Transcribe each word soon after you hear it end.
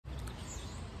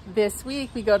This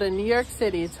week we go to New York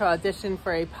City to audition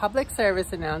for a public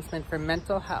service announcement for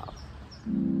mental health.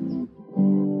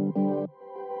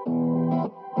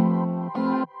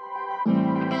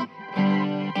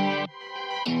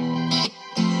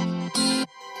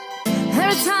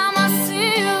 Every time I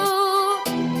see you,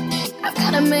 I've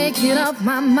gotta make it up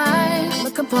my mind.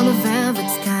 Look up on the velvet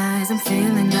skies, I'm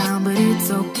feeling down, but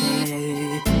it's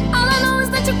okay. All I know is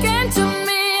that you came to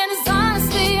me, and it's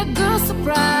honestly a good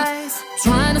surprise.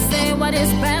 Trying to say what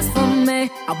is best for me.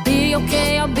 I'll be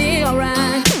okay, I'll be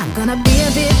alright. I'm gonna be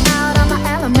a bit out of my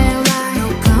element, right?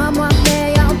 No, come what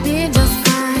may, I'll be just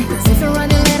fine. Cause if you're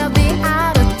running late, I'll be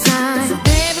out of time. So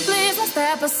baby, please don't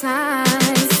step aside.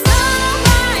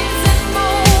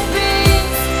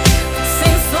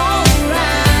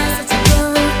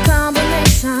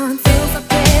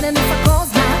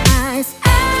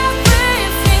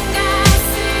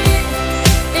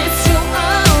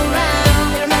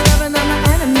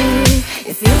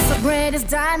 It's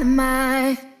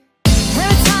dynamite.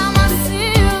 Every time I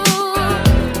see you,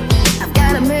 I've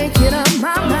gotta make it up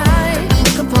my mind.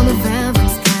 Look up on the velvet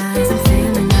skies, I'm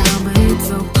feeling down, but it's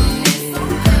okay.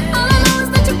 All I know is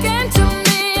that you came to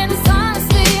me, and it's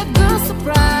honestly a good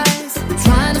surprise. I'm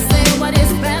trying to say what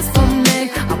is best for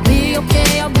me. I'll be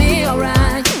okay, I'll be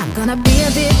alright. I'm gonna be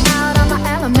a bit out of my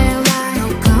element, right?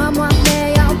 No, come what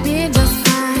may, I'll be just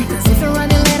fine. Cause if you're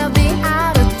running late, I'll be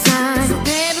out of time. So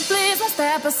baby, please don't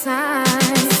step aside.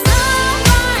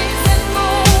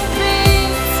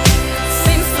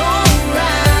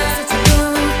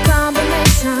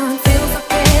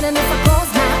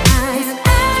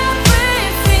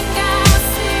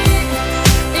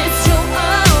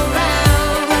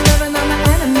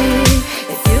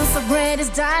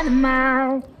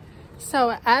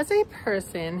 So as a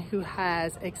person who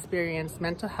has experienced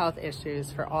mental health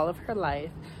issues for all of her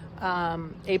life,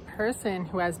 a person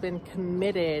who has been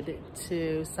committed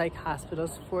to psych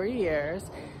hospitals for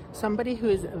years, somebody who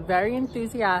is very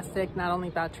enthusiastic not only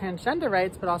about transgender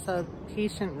rights but also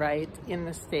patient rights in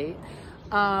the state,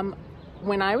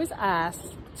 when I was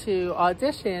asked to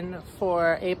audition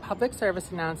for a public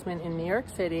service announcement in New York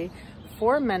City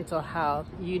for mental health,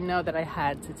 you know that I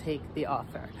had to take the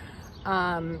offer.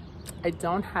 I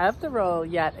don't have the role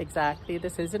yet exactly.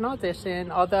 This is an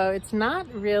audition, although it's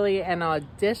not really an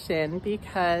audition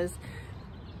because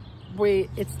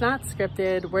it's not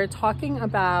scripted. We're talking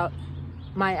about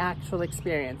my actual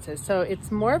experiences. So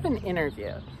it's more of an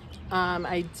interview.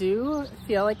 I do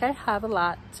feel like I have a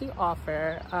lot to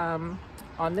offer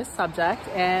on this subject,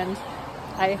 and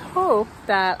I hope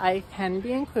that I can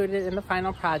be included in the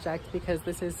final project because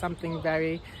this is something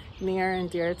very near and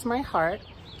dear to my heart.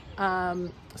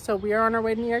 So we are on our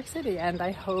way to New York City, and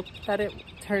I hope that it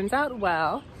turns out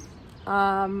well.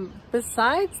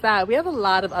 Besides that, we have a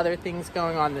lot of other things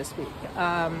going on this week.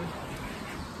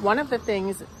 One of the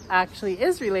things actually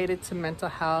is related to mental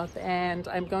health, and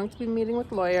I'm going to be meeting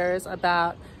with lawyers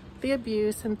about the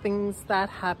abuse and things that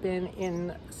happen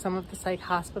in some of the psych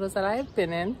hospitals that I have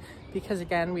been in, because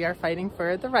again, we are fighting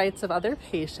for the rights of other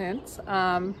patients.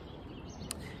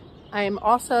 I am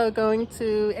also going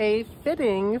to a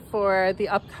fitting for the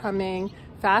upcoming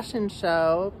fashion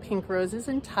show, Pink Roses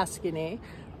in Tuscany,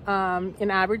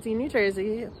 in Aberdeen, New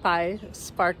Jersey by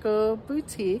Sparkle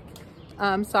Boutique.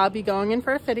 So I'll be going in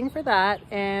for a fitting for that,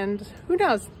 and who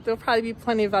knows, there'll probably be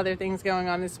plenty of other things going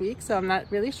on this week, so I'm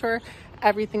not really sure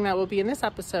everything that will be in this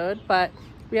episode, but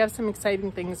we have some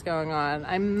exciting things going on.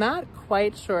 I'm not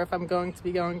quite sure if I'm going to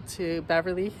be going to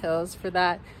Beverly Hills for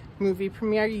that movie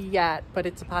premiere yet, but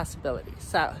it's a possibility.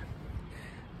 So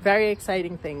very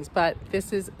exciting things, but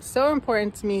this is so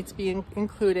important to me to be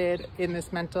included in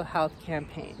this mental health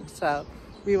campaign. So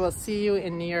we will see you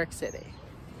in New York City.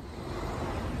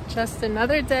 Just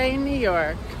another day in New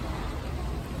York,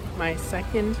 my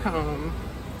second home.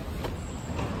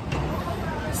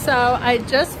 So I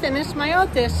just finished my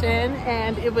audition,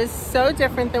 and it was so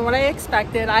different than what I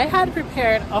expected. I had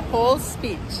prepared a whole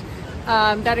speech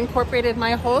that incorporated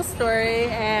my whole story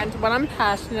and what I'm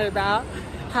passionate about.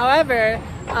 However,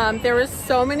 there were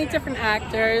so many different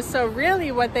actors, so really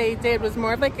what they did was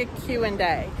more of like a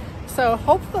Q&A. So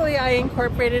hopefully I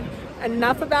incorporated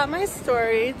enough about my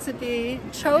story to be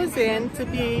chosen to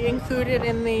be included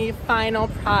in the final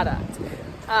product.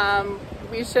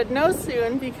 We should know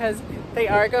soon because they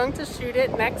are going to shoot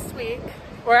it next week,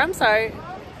 or I'm sorry,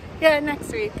 yeah,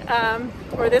 next week,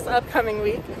 or this upcoming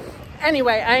week.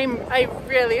 Anyway, I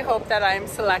really hope that I'm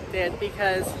selected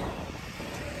because,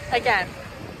 again,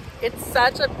 it's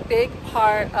such a big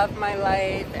part of my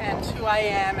life and who I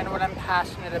am and what I'm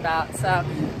passionate about. So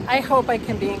I hope I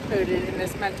can be included in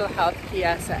this mental health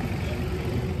PSA.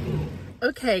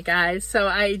 Okay guys, so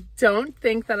I don't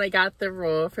think that I got the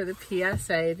role for the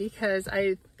PSA because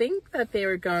I think that they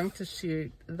were going to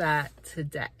shoot that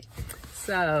today.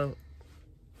 So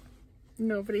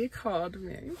nobody called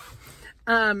me.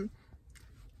 I'm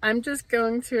just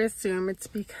going to assume it's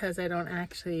because I don't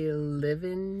actually live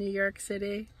in New York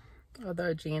City,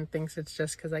 although Jean thinks it's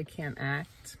just because I can't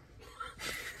act.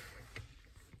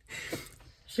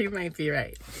 She might be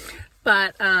right.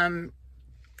 But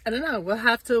I don't know, we'll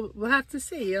have to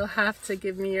see. You'll have to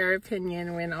give me your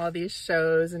opinion when all these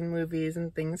shows and movies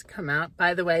and things come out.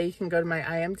 By the way, you can go to my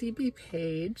IMDb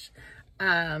page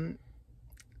under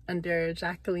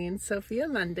Jacqueline Sophia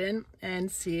London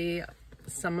and see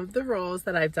some of the roles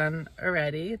that I've done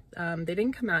already. They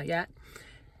didn't come out yet,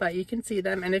 but you can see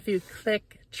them. And if you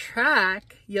click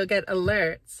track, you'll get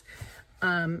alerts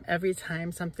every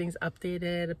time something's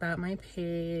updated about my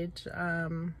page.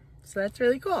 So that's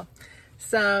really cool.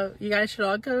 So you guys should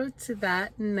all go to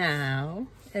that now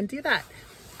and do that.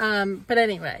 But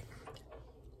anyway,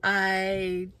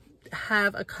 I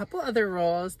have a couple other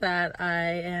roles that I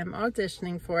am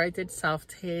auditioning for. I did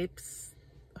self-tapes.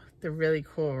 They're really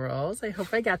cool roles. I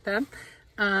hope I get them.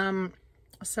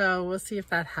 So we'll see if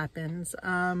that happens.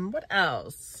 What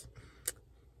else?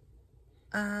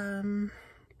 I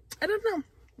don't know.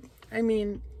 I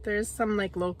mean, there's some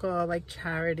like local like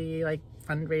charity like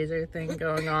fundraiser thing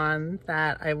going on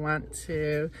that I want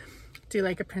to do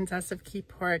like a Princess of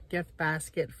Keyport gift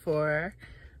basket for.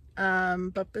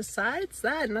 But besides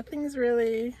that, not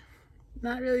really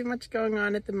much going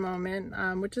on at the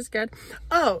moment, which is good.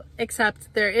 Oh,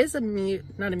 except there is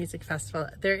not a music festival.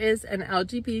 There is an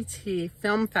LGBT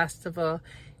film festival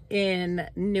in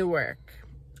Newark,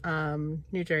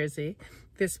 New Jersey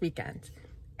this weekend.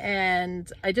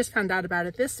 And I just found out about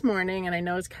it this morning, and I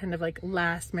know it's kind of like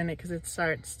last minute because it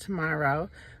starts tomorrow.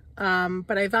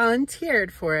 But I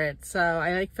volunteered for it. So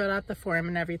I like filled out the form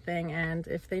and everything. And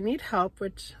if they need help,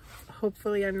 which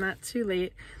hopefully I'm not too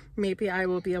late, maybe I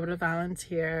will be able to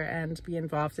volunteer and be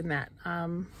involved in that.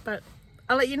 But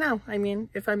I'll let you know. I mean,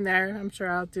 if I'm there, I'm sure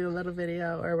I'll do a little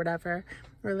video or whatever,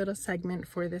 or a little segment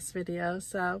for this video.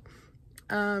 So,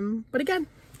 but again,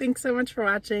 thanks so much for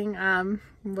watching.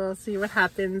 We'll see what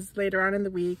happens later on in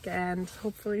the week and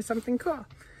hopefully something cool.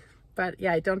 But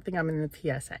yeah, I don't think I'm in the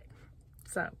PSA.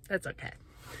 So that's okay.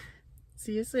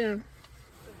 See you soon.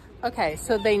 Okay,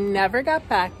 so they never got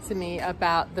back to me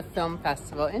about the film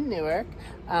festival in Newark,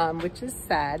 which is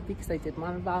sad because I did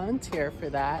want to volunteer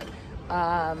for that.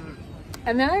 And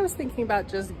then I was thinking about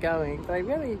just going, but I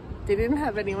really didn't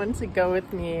have anyone to go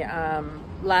with me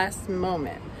last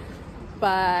moment.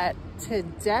 But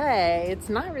today, it's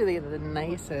not really the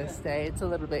nicest day. It's a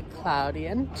little bit cloudy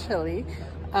and chilly.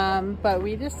 But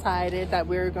we decided that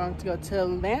we were going to go to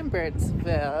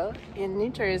Lambertville in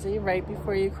New Jersey right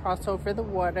before you cross over the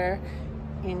water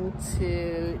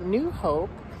into New Hope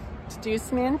to do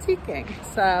some antiquing.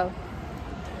 So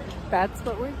that's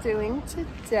what we're doing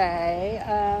today.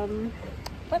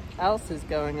 What else is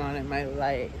going on in my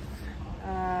life?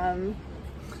 I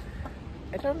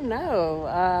don't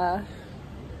know.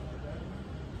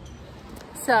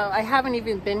 So I haven't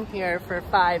even been here for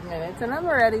 5 minutes and I'm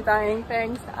already buying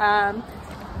things,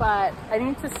 but I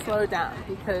need to slow down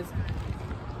because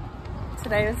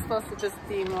today is supposed to just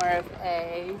be more of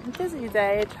a busy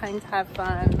day, trying to have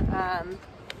fun.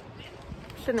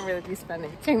 Shouldn't really be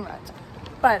spending too much,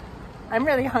 but I'm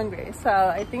really hungry, so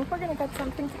I think we're gonna get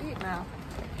something to eat now.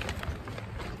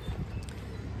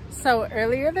 So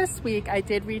earlier this week, I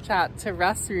did reach out to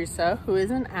Russ Russo, who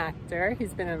is an actor.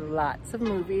 He's been in lots of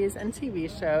movies and TV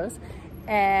shows,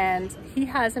 and he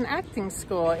has an acting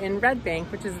school in Red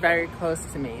Bank, which is very close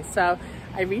to me. So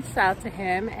I reached out to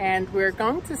him, and we're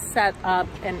going to set up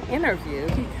an interview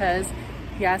because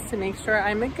he has to make sure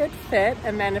I'm a good fit,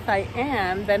 and then if I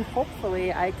am, then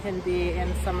hopefully I can be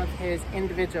in some of his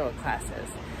individual classes,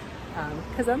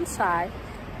 because I'm shy,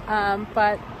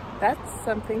 but that's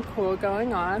something cool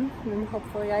going on, and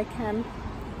hopefully I can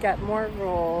get more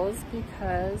roles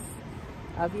because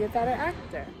I'll be a better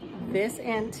actor. This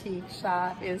antique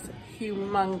shop is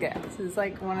humongous. It's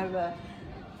like one of the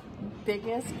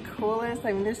biggest, coolest,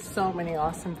 I mean, there's so many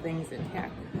awesome things in here.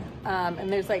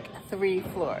 And there's like 3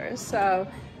 floors. So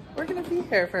we're gonna be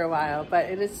here for a while, but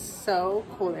it is so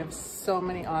cool. They have so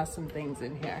many awesome things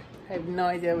in here. I have no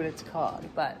idea what it's called,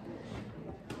 but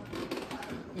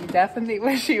you definitely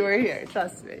wish you were here,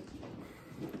 trust me.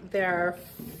 There are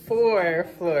 4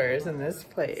 floors in this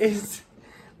place.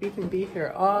 We can be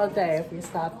here all day if we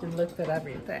stopped and looked at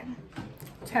everything.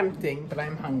 Tempting, but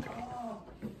I'm hungry.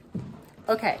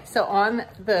 Okay, so on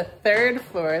the 3rd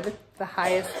floor, the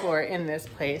highest floor in this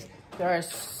place, there are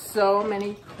so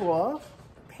many cool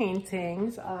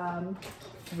paintings,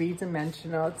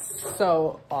 three-dimensional. It's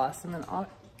so awesome and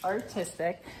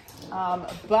artistic.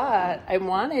 But I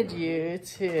wanted you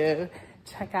to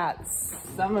check out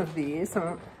some of these.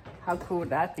 How cool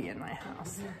would that be in my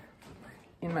house?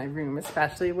 In my room,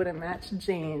 especially. Wouldn't match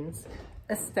Jane's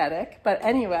aesthetic. But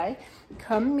anyway,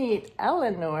 come meet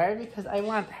Eleanor because I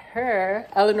want her,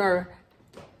 Eleanor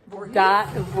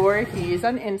Voorhees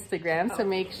on Instagram. So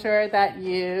make sure that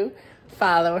you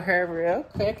follow her real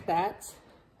quick.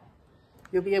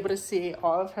 You'll be able to see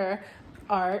all of her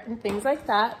art and things like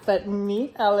that. But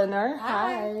meet Eleanor.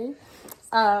 Hi.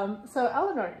 So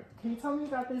Eleanor, can you tell me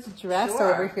about this dress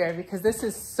over here? Because this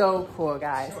is so cool,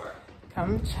 guys. Sure.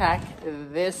 Come check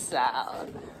this out.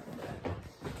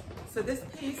 So this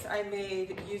piece I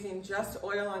made using just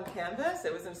oil on canvas.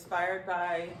 It was inspired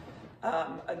by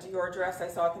a Dior dress I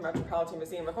saw at the Metropolitan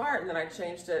Museum of Art, and then I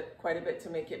changed it quite a bit to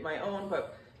make it my own.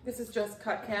 But this is just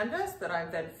cut canvas that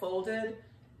I've then folded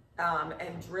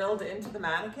and drilled into the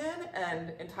mannequin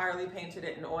and entirely painted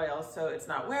it in oil. So it's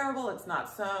not wearable, it's not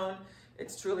sewn.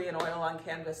 It's truly an oil on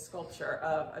canvas sculpture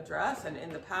of a dress. And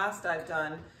in the past, I've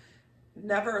done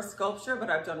never a sculpture, but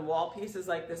I've done wall pieces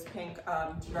like this pink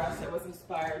dress that was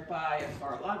inspired by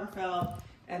Lambertville.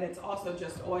 And it's also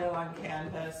just oil on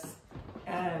canvas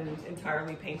and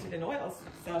entirely painted in oils.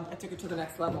 So I took it to the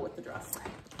next level with the dress.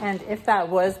 And if that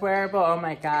was wearable, oh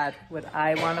my God, would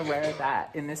I want to wear that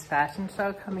in this fashion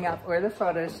show coming up or the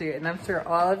photo shoot? And I'm sure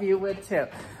all of you would too.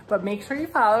 But make sure you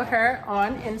follow her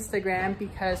on Instagram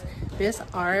because this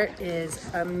art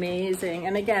is amazing.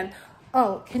 And again,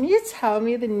 oh, can you tell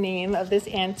me the name of this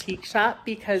antique shop?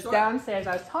 Because downstairs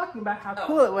I was talking about how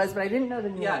cool it was, but I didn't know the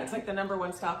name. Yeah, it's like the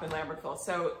 #1 stop in Lambertville.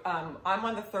 So I'm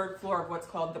on the 3rd floor of what's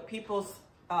called the People's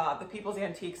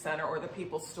Antique Center, or the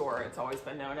People's Store, it's always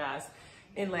been known as,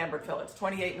 in Lambertville. It's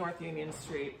 28 North Union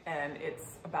Street, and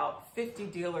it's about 50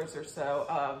 dealers or so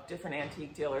of different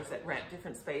antique dealers that rent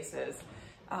different spaces.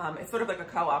 It's sort of like a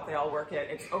co-op. They all work it.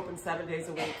 It's open 7 days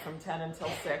a week from 10 until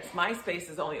 6. My space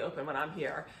is only open when I'm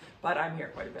here, but I'm here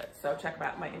quite a bit. So check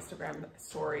out my Instagram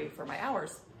story for my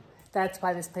hours. That's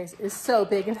why this place is so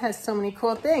big and has so many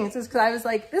cool things. It's because I was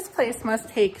like, this place must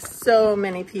take so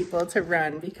many people to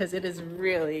run because it is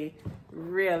really,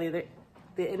 really,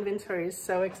 the inventory is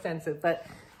so extensive. But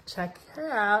check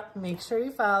her out. Make sure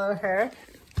you follow her.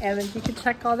 And then you can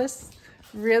check all this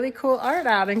really cool art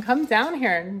out and come down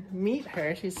here and meet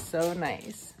her. She's so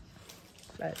nice.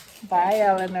 But bye,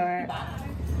 Eleanor. Bye.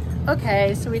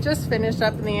 Okay, so we just finished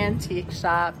up in the antique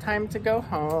shop. Time to go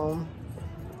home.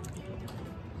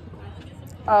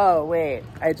 Oh, wait,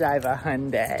 I drive a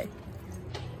Hyundai.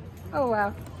 Oh,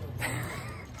 wow.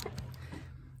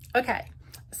 Okay,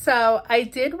 so I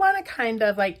did want to kind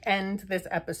of like end this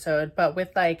episode, but with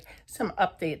like some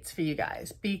updates for you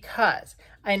guys, because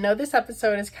I know this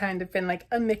episode has kind of been like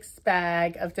a mixed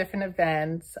bag of different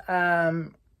events,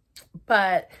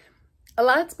 but a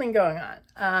lot's been going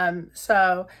on.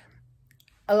 So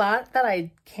a lot that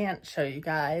I can't show you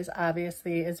guys,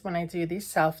 obviously, is when I do these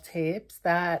self-tapes.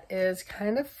 That is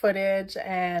kind of footage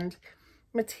and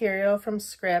material from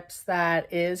scripts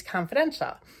that is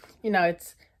confidential. You know,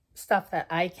 it's stuff that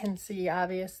I can see,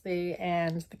 obviously,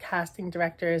 and the casting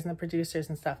directors and the producers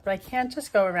and stuff. But I can't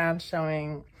just go around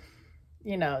showing,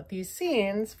 you know, these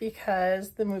scenes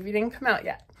because the movie didn't come out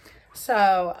yet.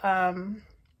 So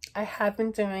I have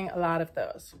been doing a lot of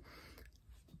those.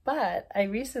 But I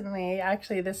recently,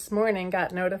 actually this morning,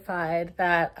 got notified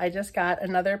that I just got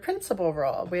another principal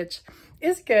role, which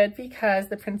is good because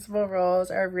the principal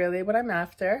roles are really what I'm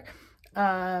after.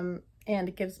 And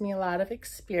it gives me a lot of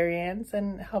experience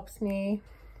and helps me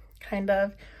kind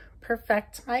of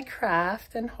perfect my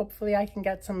craft, and hopefully I can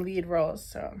get some lead roles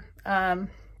soon.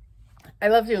 I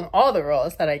love doing all the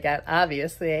roles that I get,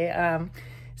 obviously,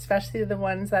 especially the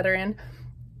ones that are in,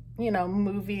 you know,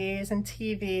 movies and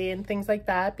TV and things like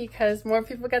that, because more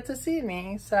people get to see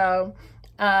me. So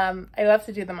I love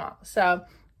to do them all. So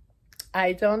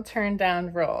I don't turn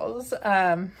down roles,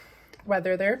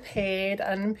 whether they're paid,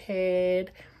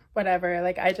 unpaid, whatever.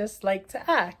 Like, I just like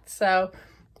to act. So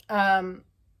I'm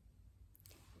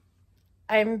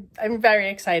very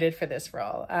excited for this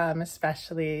role,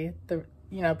 especially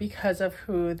because of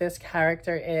who this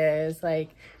character is.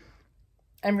 Like,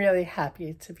 I'm really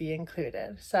happy to be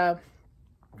included. So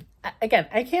again,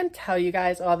 I can't tell you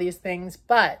guys all these things,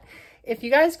 but if you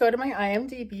guys go to my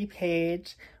IMDb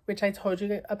page, which I told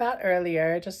you about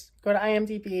earlier, just go to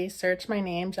IMDb, search my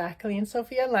name, Jacqueline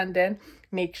Sophia London.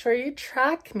 Make sure you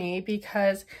track me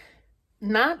because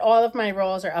not all of my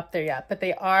roles are up there yet, but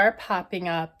they are popping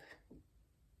up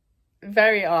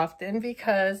very often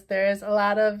because there's a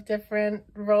lot of different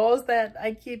roles that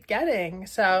I keep getting.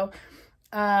 So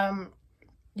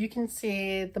you can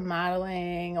see the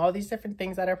modeling, all these different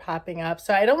things that are popping up.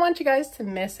 So I don't want you guys to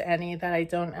miss any that I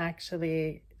don't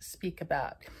actually speak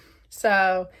about.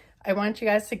 So I want you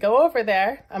guys to go over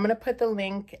there. I'm going to put the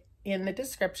link in the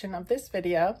description of this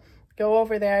video. Go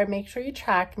over there, make sure you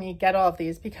track me, get all of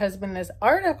these, because when this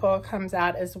article comes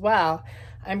out as well,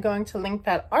 I'm going to link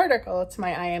that article to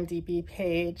my IMDb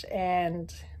page,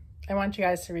 and I want you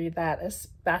guys to read that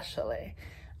especially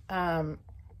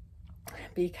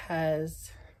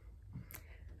because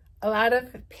a lot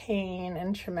of pain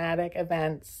and traumatic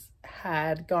events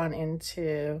had gone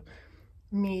into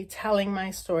me telling my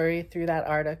story through that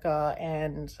article,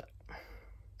 and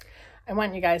I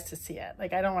want you guys to see it.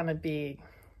 Like, I want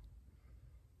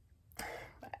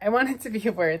it to be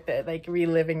worth it, like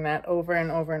reliving that over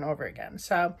and over and over again.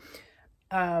 So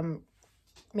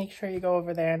make sure you go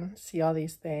over there and see all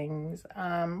these things.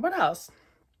 What else?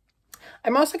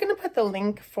 I'm also going to put the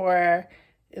link for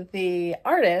the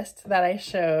artist that I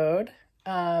showed,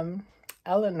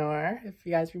 Eleanor, if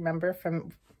you guys remember,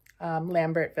 from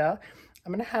Lambertville.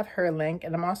 I'm going to have her link,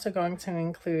 and I'm also going to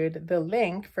include the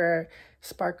link for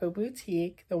Sparkle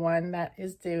Boutique, the one that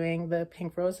is doing the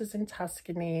Pink Roses in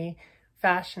Tuscany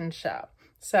fashion show.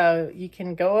 So you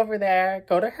can go over there,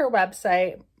 go to her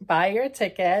website, buy your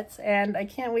tickets, and I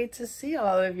can't wait to see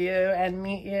all of you and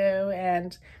meet you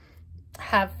and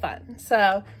have fun.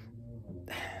 So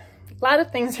a lot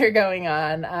of things are going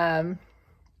on,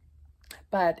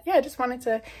 but yeah, I just wanted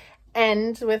to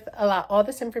end with all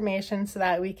this information so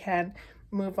that we can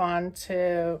move on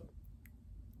to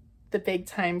the big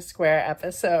Times Square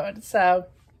episode. So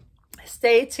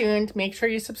stay tuned. Make sure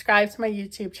you subscribe to my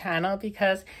YouTube channel,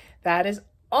 because that is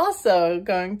also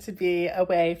going to be a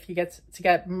way for you to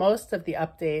get most of the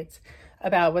updates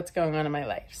about what's going on in my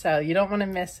life. So you don't want to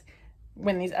miss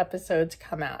when these episodes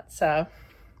come out. So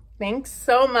thanks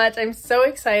so much. I'm so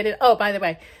excited. Oh, by the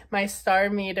way, my star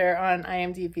meter on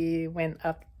IMDb went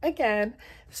up again.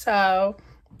 So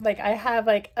like, I have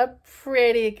like a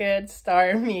pretty good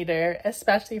star meter,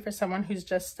 especially for someone who's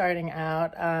just starting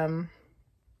out.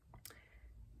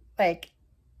 Like,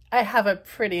 I have a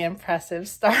pretty impressive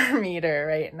star meter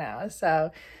right now.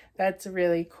 So that's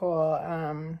really cool.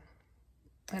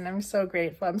 And I'm so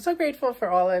grateful. I'm so grateful for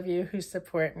all of you who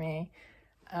support me.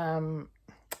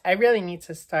 I really need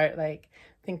to start like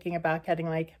thinking about getting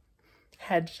like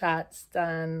headshots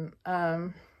done.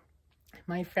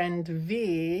 My friend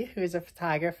V, who's a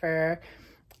photographer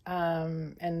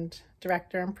and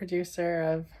director and producer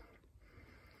of,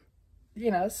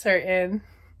 you know, certain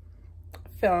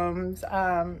films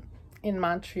in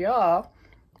Montreal,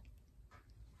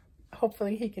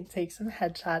 hopefully he can take some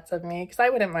headshots of me, because I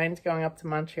wouldn't mind going up to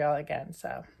Montreal again.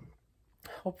 So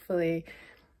hopefully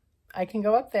I can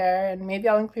go up there, and maybe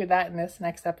I'll include that in this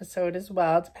next episode as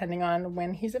well, depending on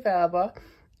when he's available.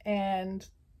 And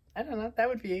I don't know, that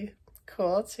would be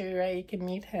cool too, right? You can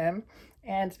meet him,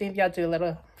 and maybe I'll do a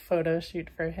little photo shoot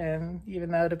for him, even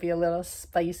though it'll be a little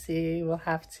spicy. We'll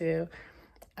have to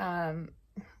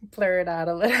blur it out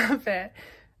a little bit,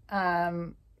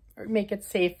 or make it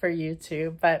safe for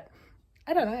YouTube. But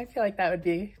I don't know, I feel like that would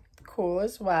be cool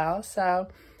as well. So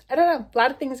I don't know, a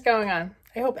lot of things going on.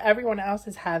 I hope everyone else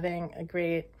is having a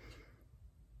great,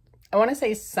 I want to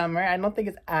say summer. I don't think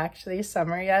it's actually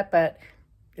summer yet, but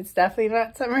it's definitely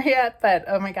not summer yet. But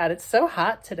oh my God, it's so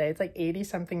hot today. It's like 80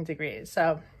 something degrees.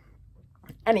 So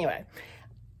anyway,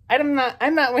 I'm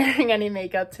not wearing any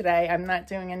makeup today. I'm not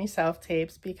doing any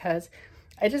self-tapes because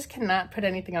I just cannot put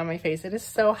anything on my face. It is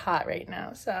so hot right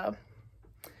now. So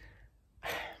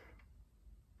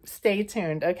stay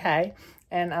tuned, okay?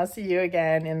 And I'll see you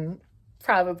again in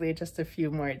probably just a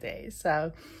few more days.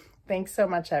 So thanks so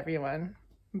much, everyone.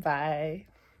 Bye.